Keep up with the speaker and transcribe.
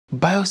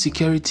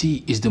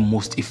Biosecurity is the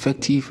most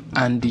effective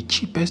and the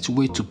cheapest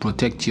way to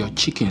protect your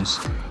chickens,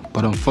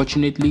 but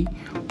unfortunately,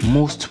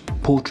 most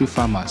poultry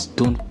farmers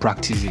don't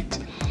practice it.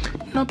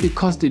 Not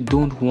because they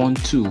don't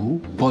want to,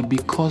 but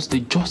because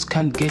they just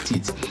can't get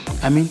it.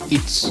 I mean,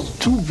 it's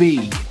too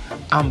vague,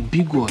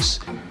 ambiguous,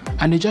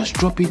 and they just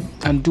drop it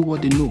and do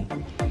what they know.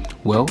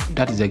 Well,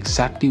 that is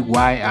exactly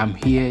why I'm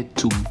here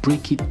to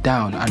break it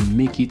down and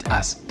make it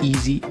as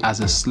easy as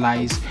a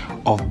slice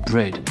of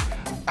bread.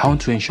 I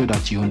want to ensure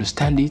that you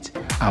understand it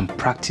and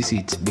practice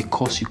it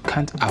because you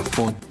can't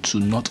afford to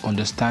not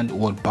understand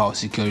what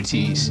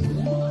biosecurity is.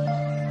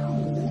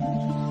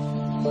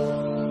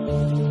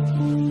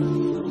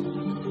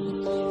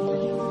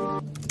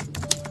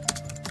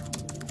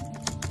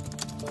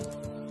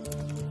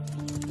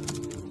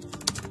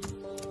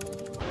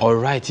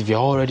 Alright, if you're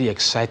already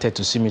excited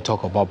to see me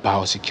talk about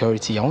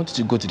biosecurity, I want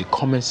you to go to the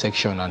comment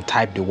section and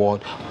type the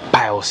word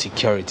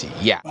biosecurity.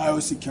 Yeah.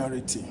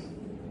 Biosecurity.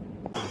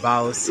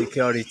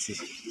 Biosecurity.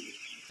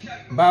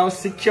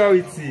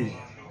 Biosecurity.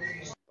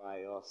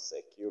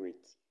 Biosecurity.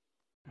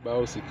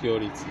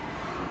 Biosecurity.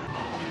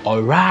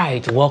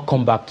 Alright,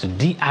 welcome back to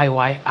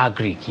DIY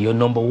Agric, your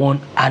 #1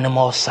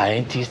 animal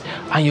scientist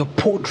and your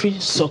poultry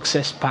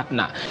success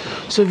partner.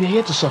 So if you're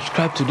here to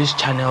subscribe to this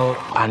channel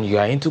and you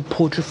are into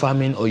poultry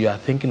farming or you are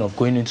thinking of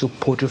going into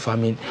poultry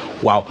farming,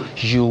 wow,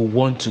 you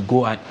want to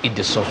go and hit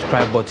the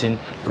subscribe button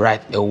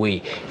right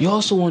away. You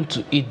also want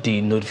to hit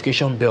the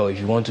notification bell if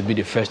you want to be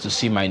the first to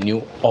see my new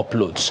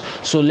uploads.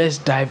 So let's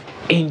dive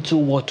into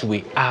what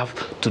we have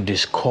to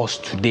discuss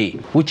today,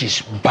 which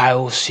is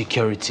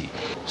biosecurity.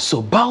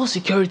 So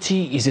biosecurity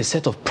is a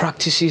set of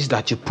practices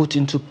that you put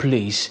into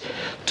place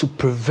to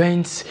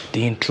prevent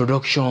the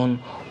introduction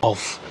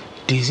of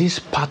disease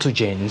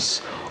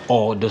pathogens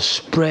or the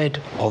spread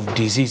of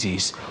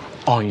diseases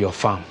on your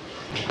farm.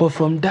 But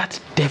from that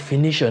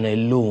definition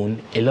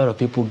alone, a lot of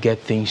people get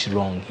things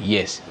wrong.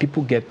 Yes,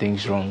 people get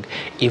things wrong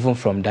even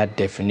from that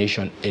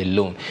definition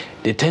alone.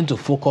 They tend to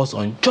focus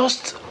on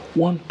just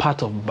one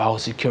part of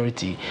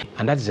biosecurity,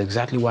 and that is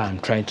exactly why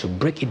I'm trying to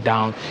break it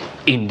down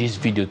in this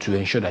video to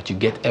ensure that you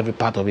get every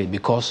part of it,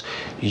 because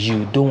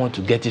you don't want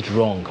to get it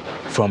wrong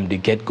from the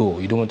get-go.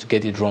 You don't want to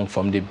get it wrong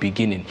from the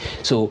beginning.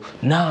 So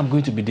now I'm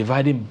going to be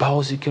dividing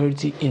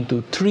biosecurity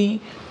into 3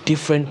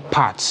 different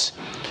parts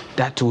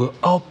that will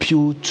help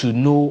you to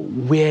know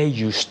where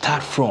you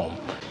start from.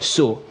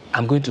 So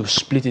I'm going to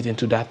split it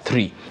into that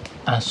 3,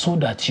 and so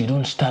that you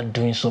don't start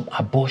doing some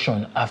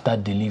abortion after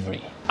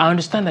delivery. I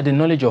understand that the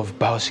knowledge of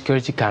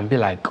biosecurity can be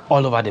like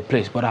all over the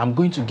place, but I'm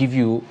going to give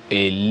you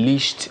a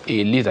list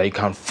that you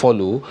can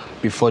follow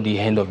before the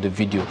end of the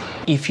video.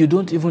 If you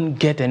don't even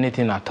get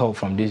anything at all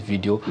from this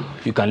video,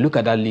 you can look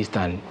at that list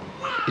and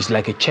it's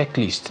like a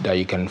checklist that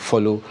you can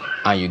follow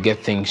and you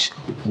get things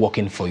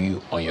working for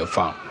you on your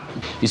farm.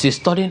 You see,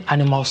 studying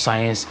animal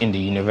science in the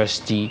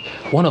university,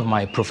 one of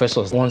my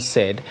professors once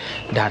said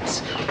that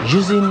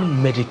using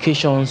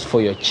medications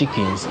for your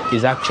chickens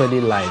is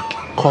actually like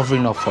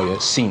covering up for your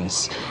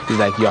sins. It's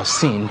like you have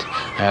sinned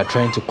and you're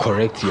trying to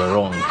correct your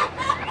wrong.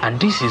 And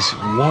this is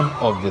one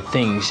of the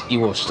things he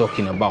was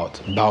talking about,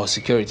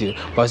 biosecurity.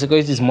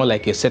 Biosecurity is more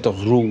like a set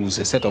of rules,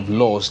 a set of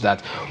laws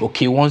that,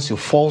 okay, once you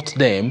fault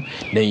them,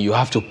 then you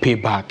have to pay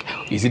back.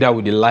 Is either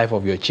with the life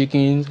of your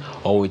chickens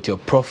or with your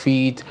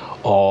profit,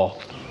 or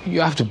you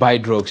have to buy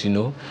drugs, you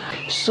know.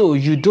 So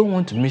you don't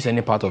want to miss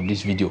any part of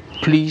this video.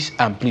 Please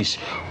and please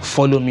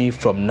follow me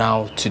from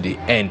now to the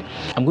end.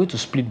 I'm going to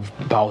split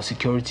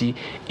biosecurity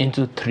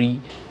into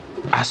 3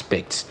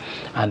 aspects,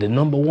 and the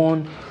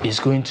 #1 is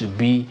going to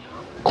be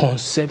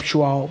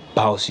conceptual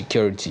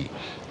biosecurity.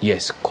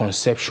 Yes,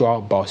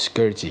 conceptual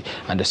biosecurity.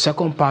 And the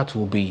second part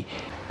will be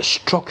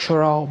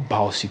structural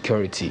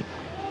biosecurity.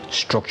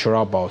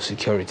 Structural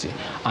biosecurity.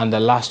 And the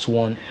last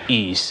one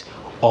is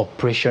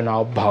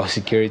operational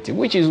biosecurity,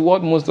 which is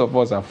what most of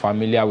us are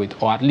familiar with,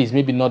 or at least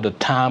maybe not the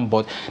term,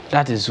 but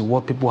that is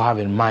what people have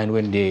in mind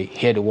when they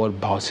hear the word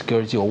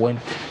biosecurity, or when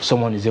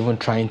someone is even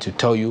trying to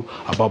tell you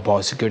about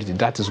biosecurity.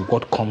 That is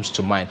what comes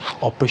to mind.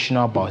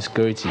 Operational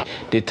biosecurity,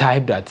 the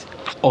type that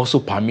also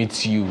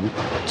permits you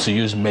to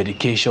use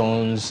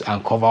medications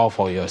and cover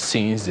for your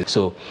sins.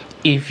 So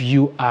if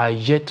you are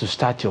yet to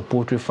start your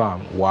poultry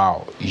farm,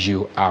 wow,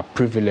 you are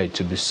privileged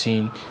to be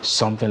seeing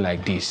something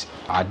like this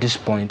at this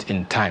point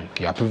in time.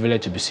 You are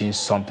privileged to be seeing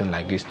something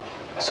like this.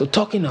 So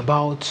talking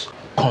about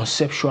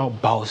conceptual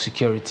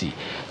biosecurity,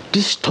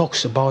 this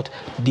talks about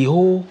the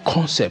whole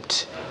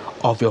concept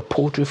of your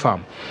poultry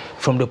farm.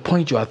 From the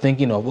point you are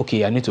thinking of,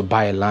 okay, I need to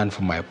buy a land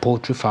for my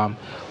poultry farm,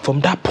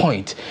 from that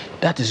point,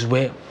 that is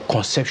where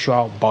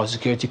conceptual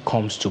biosecurity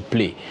comes to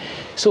play.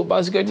 So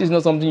biosecurity is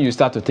not something you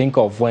start to think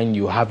of when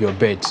you have your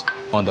birds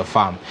on the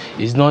farm.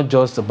 It's not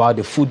just about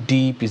the food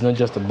dip, it's not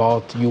just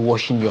about you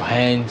washing your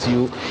hands,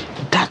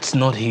 that's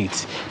not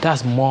it.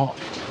 That's more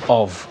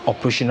of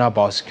operational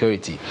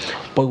biosecurity.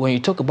 But when you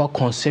talk about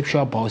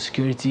conceptual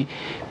biosecurity,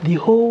 the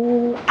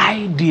whole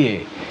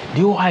idea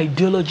The whole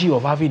ideology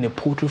of having a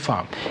poultry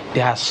farm,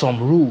 there are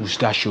some rules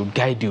that should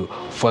guide you.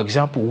 For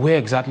example, where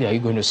exactly are you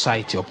going to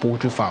site your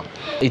poultry farm?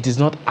 It is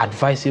not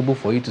advisable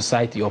for you to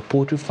site your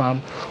poultry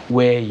farm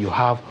where you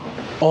have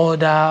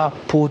other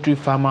poultry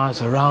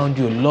farmers around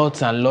you,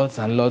 lots and lots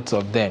and lots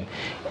of them.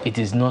 It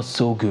is not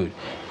so good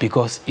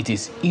because it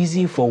is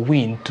easy for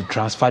wind to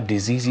transfer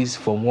diseases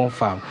from one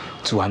farm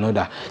to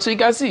another. So you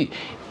can see,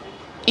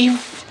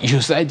 if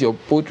you site your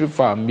poultry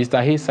farm,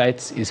 Mr. A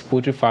sites his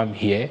poultry farm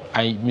here,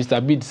 and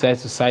Mr. B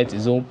decides to site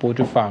his own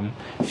poultry farm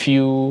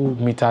few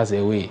meters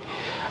away,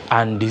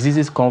 and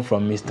diseases come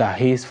from Mr.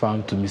 A's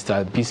farm to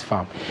Mr. B's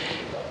farm,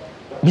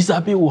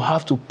 Mr. B will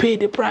have to pay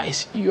the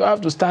price. You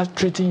have to start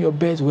treating your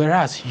birds,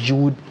 whereas you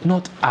would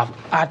not have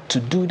had to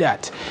do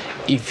that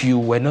if you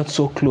were not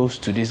so close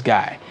to this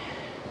guy.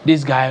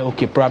 This guy,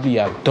 okay, probably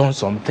had done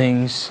some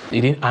things,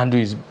 he didn't handle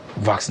his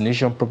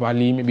vaccination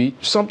properly, maybe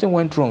something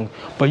went wrong,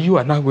 but you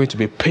are now going to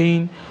be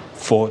paying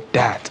for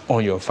that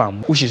on your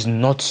farm, which is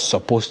not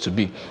supposed to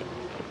be.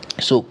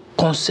 So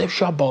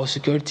conceptual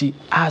biosecurity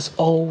has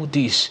all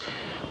this,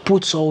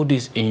 puts all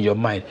this in your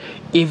mind,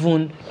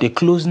 even the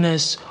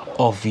closeness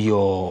of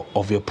your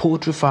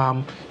poultry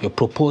farm, your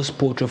proposed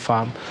poultry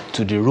farm,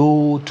 to the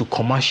road, to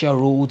commercial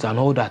roads and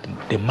all that,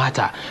 they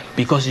matter,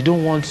 because you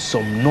don't want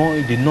some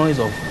noise, the noise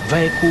of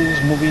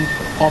vehicles moving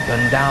up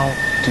and down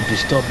to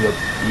disturb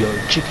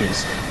your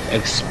chickens,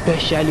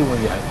 especially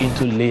when you are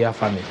into layer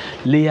farming.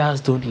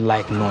 Layers don't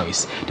like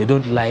noise, they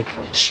don't like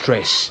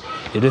stress,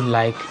 they don't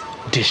like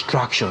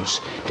distractions,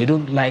 they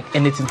don't like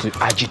anything to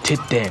agitate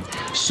them.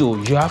 So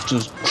you have to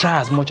try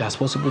as much as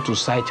possible to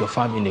site your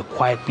farm in a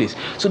quiet place.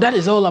 So that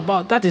is all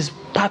about, that is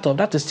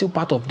still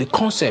part of the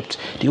concept,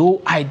 the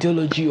whole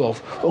ideology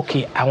of,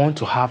 okay, I want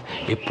to have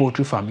a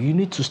poultry farm. You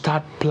need to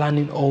start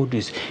planning all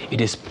this. It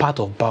is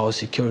part of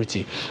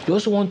biosecurity. You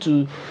also want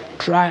to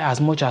try as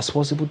much as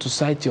possible to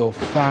site your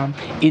farm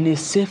in a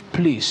safe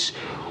place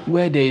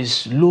where there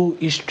is low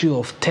history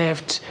of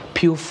theft,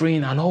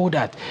 pilfering and all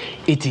that.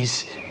 It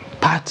is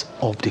part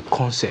of the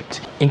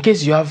concept. In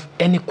case you have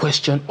any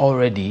question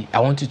already, I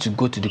want you to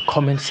go to the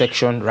comment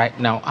section right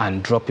now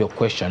and drop your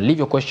question. Leave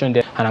your question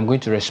there and I'm going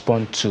to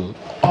respond to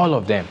all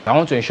of them. I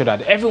want to ensure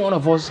that every one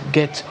of us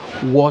gets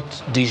what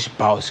this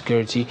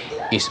biosecurity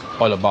is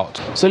all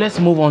about. So let's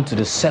move on to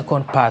the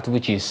second part,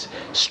 which is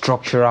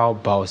structural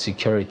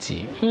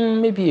biosecurity.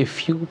 Maybe a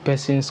few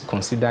persons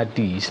consider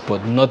this,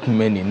 but not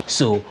many.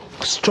 So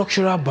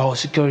structural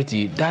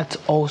biosecurity, that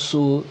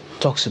also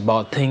talks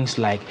about things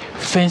like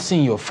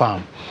fencing your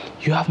farm.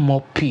 You have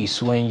more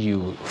peace when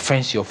you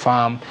fence your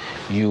farm.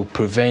 You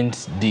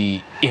prevent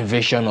the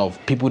invasion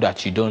of people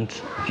that you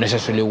don't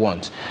necessarily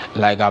want.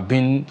 Like I've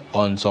been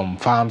on some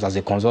farms as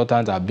a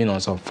consultant, I've been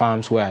on some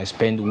farms where I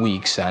spend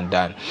weeks, and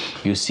then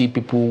you see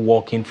people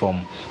walking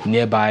from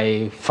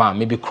nearby farm,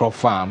 maybe crop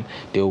farm,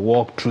 they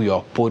walk through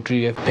your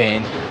poultry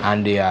pen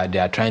and they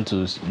are trying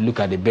to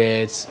look at the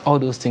birds. All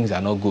those things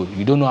are not good.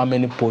 You don't know how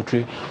many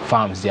poultry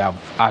farms they have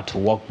had to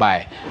walk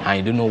by, and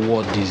you don't know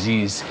what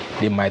disease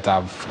they might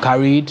have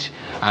carried,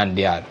 and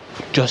they are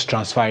just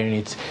transferring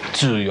it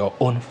to your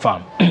own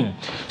farm.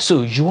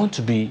 So you want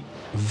to be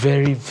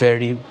very,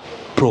 very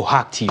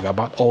proactive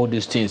about all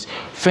these things.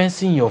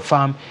 Fencing your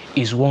farm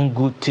is one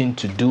good thing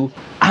to do.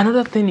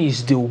 Another thing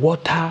is the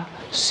water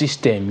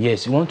system.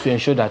 Yes, you want to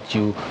ensure that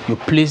you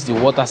place the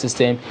water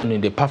system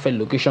in the perfect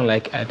location.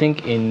 Like I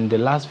think in the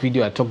last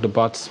video I talked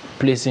about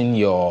placing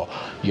your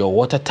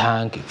water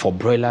tank for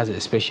broilers,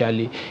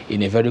 especially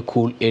in a very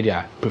cool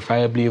area,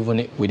 preferably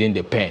even within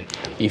the pen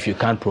if you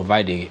can't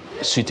provide a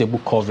suitable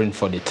covering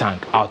for the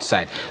tank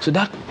outside. So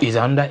that is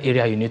another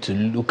area you need to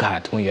look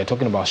at when you're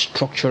talking about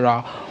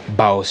structural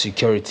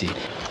biosecurity.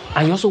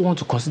 And you also want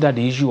to consider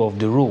the issue of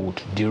the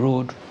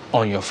road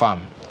on your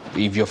farm.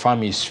 If your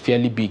farm is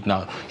fairly big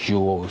now, you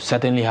will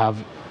certainly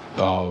have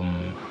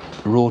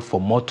road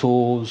for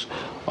motors,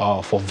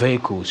 for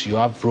vehicles. You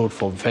have road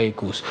for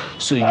vehicles.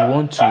 So you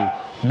want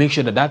to make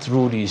sure that that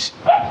road is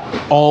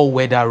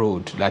all-weather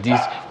road. That is,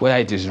 whether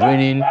it is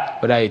raining,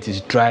 whether it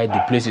is dry,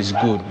 the place is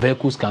good.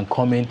 Vehicles can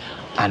come in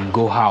and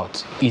go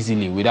out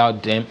easily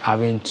without them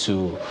having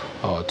to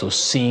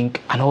sink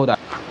and all that.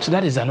 So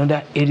that is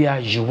another area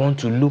you want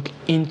to look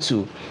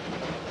into.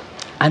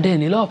 And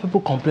then a lot of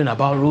people complain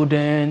about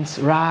rodents,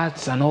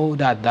 rats, and all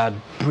that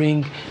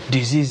bring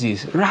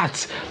diseases.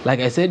 Rats,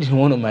 like I said in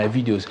one of my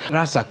videos,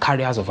 rats are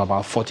carriers of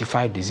about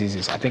 45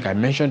 diseases. I think I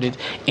mentioned it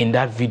in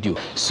that video.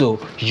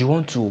 So you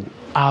want to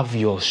have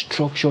your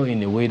structure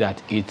in a way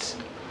that it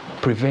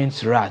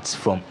prevents rats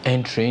from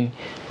entering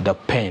the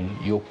pen.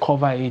 You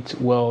cover it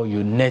well,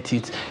 you net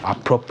it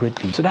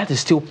appropriately. So that is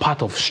still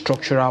part of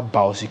structural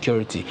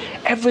biosecurity.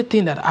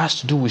 Everything that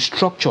has to do with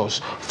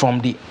structures,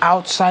 from the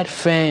outside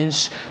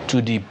fence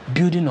to the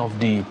building of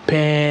the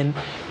pen,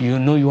 you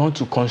want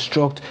to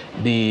construct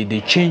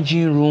the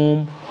changing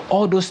room,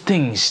 all those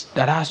things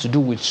that has to do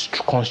with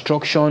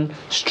construction,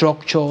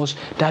 structures,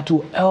 that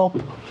will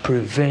help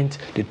prevent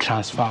the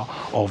transfer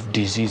of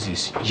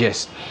diseases.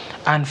 Yes.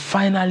 And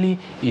finally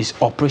is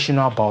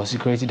operational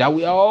biosecurity, that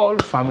we are all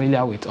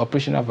familiar with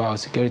operational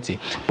biosecurity.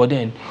 But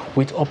then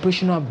with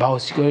operational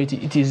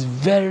biosecurity, it is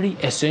very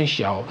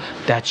essential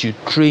that you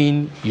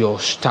train your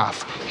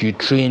staff, you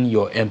train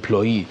your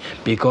employee,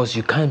 because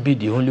you can't be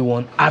the only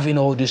one having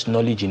all this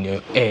knowledge in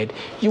your head.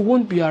 You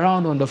won't be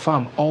around on the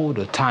farm all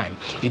the time.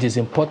 It is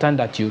important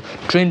that you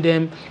train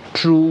them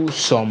through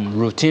some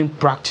routine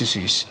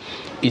practices.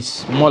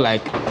 It's more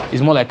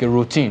like a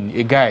routine,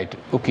 a guide.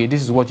 Okay,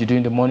 this is what you do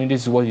in the morning,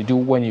 this is what you do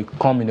when you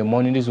come in the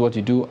morning, this is what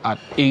you do at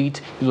 8,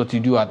 this is what you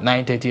do at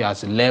 9:30,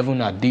 at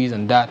 11, at this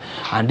and that,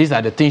 and these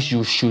are the things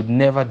you should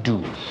never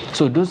do.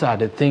 So those are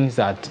the things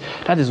that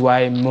is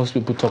why most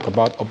people talk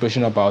about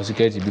operational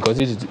biosecurity, because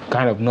this is the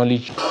kind of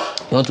knowledge you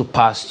want to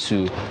pass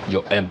to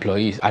your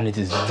employees, and it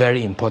is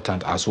very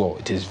important as well.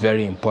 It is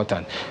very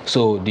important.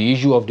 So the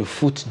issue of the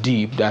foot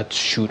dip, that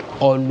should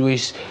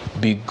always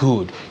be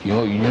good. You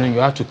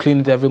have to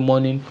clean it every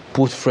morning,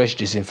 put fresh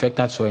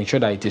disinfectant to ensure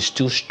that it is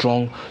still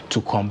strong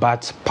to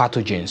combat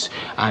pathogens.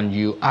 And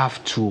you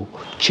have to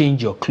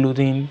change your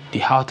clothing,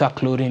 the outer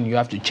clothing, you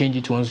have to change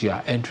it once you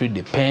are entering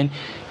the pen.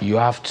 You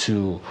have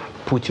to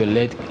put your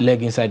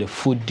leg inside the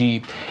foot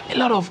dip. A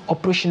lot of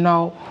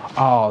operational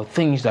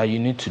things that you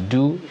need to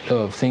do.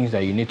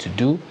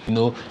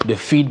 The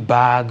feed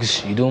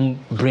bags, you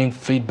don't bring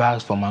feed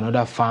bags from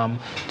another farm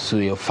to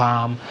your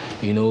farm.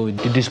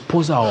 The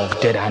disposal of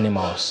dead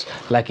animals,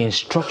 like in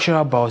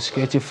structural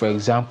biosecurity, for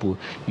example,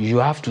 you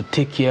have to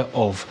take care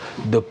of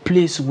the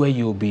place where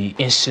you'll be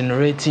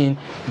incinerating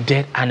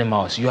dead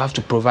animals. You have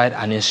to provide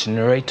an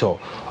incinerator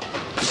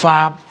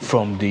far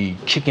from the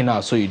chicken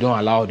house, so you don't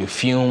allow the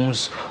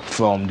fumes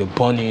from the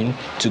burning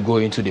to go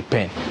into the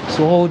pen.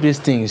 So all these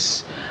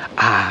things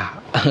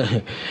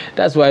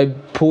that's why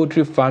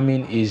poultry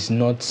farming is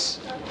not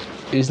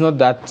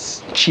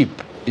that cheap.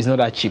 It's not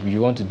that cheap.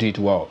 You want to do it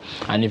well,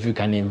 and if you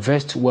can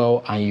invest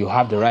well and you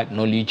have the right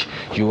knowledge,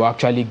 you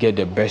actually get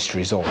the best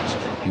result.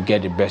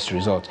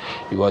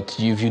 But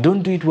if you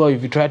don't do it well,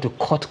 if you try to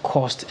cut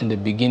cost in the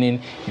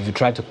beginning, if you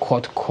try to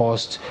cut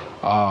cost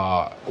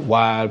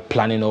while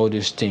planning all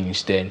these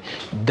things, then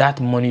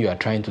that money you are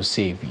trying to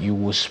save, you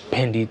will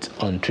spend it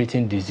on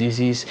treating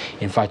diseases.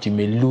 In fact, you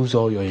may lose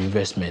all your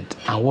investment.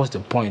 And what's the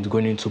point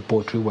going into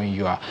poultry when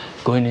you are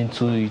going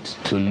into it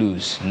to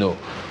lose? No,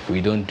 we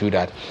don't do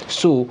that.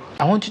 So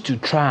I want you to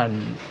try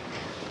and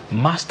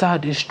master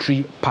these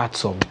three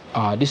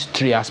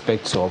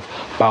aspects of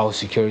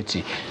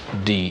biosecurity: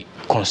 the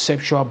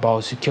conceptual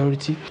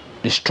biosecurity,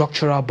 the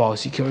structural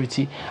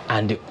biosecurity,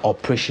 and the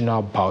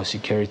operational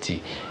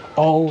biosecurity.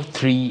 All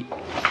three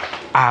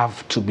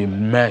have to be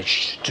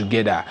merged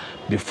together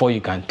before you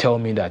can tell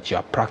me that you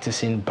are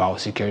practicing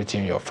biosecurity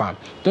in your farm.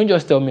 Don't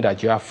just tell me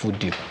that you have food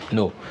dip.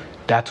 No,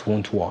 that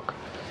won't work.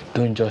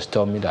 Don't just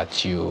tell me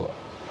that you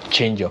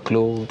change your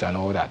clothes and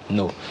all that.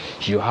 No,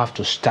 you have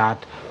to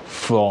start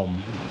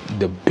from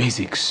the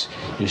basics.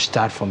 You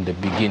start from the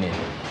beginning,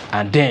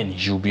 and then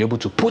you'll be able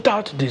to put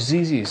out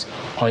diseases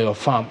on your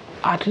farm.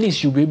 At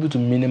least you'll be able to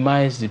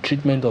minimize the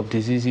treatment of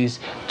diseases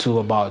to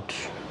about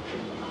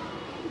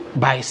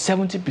by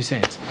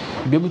 70%.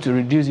 You'll be able to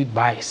reduce it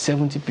by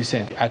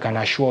 70%. I can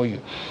assure you.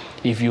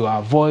 If you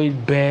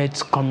avoid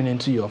birds coming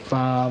into your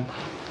farm,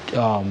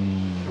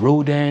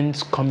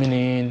 rodents coming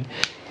in,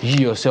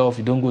 you yourself,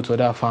 you don't go to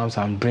other farms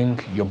and bring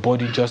your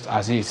body just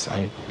as is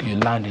and you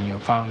land in your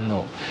farm.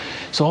 No.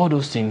 So all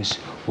those things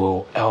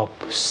will help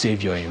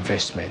save your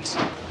investments.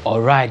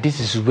 All right, this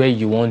is where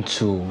you want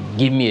to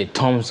give me a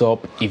thumbs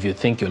up if you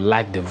think you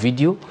like the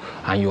video,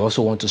 and you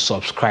also want to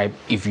subscribe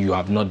if you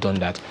have not done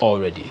that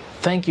already.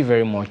 Thank you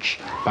very much.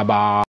 Bye bye.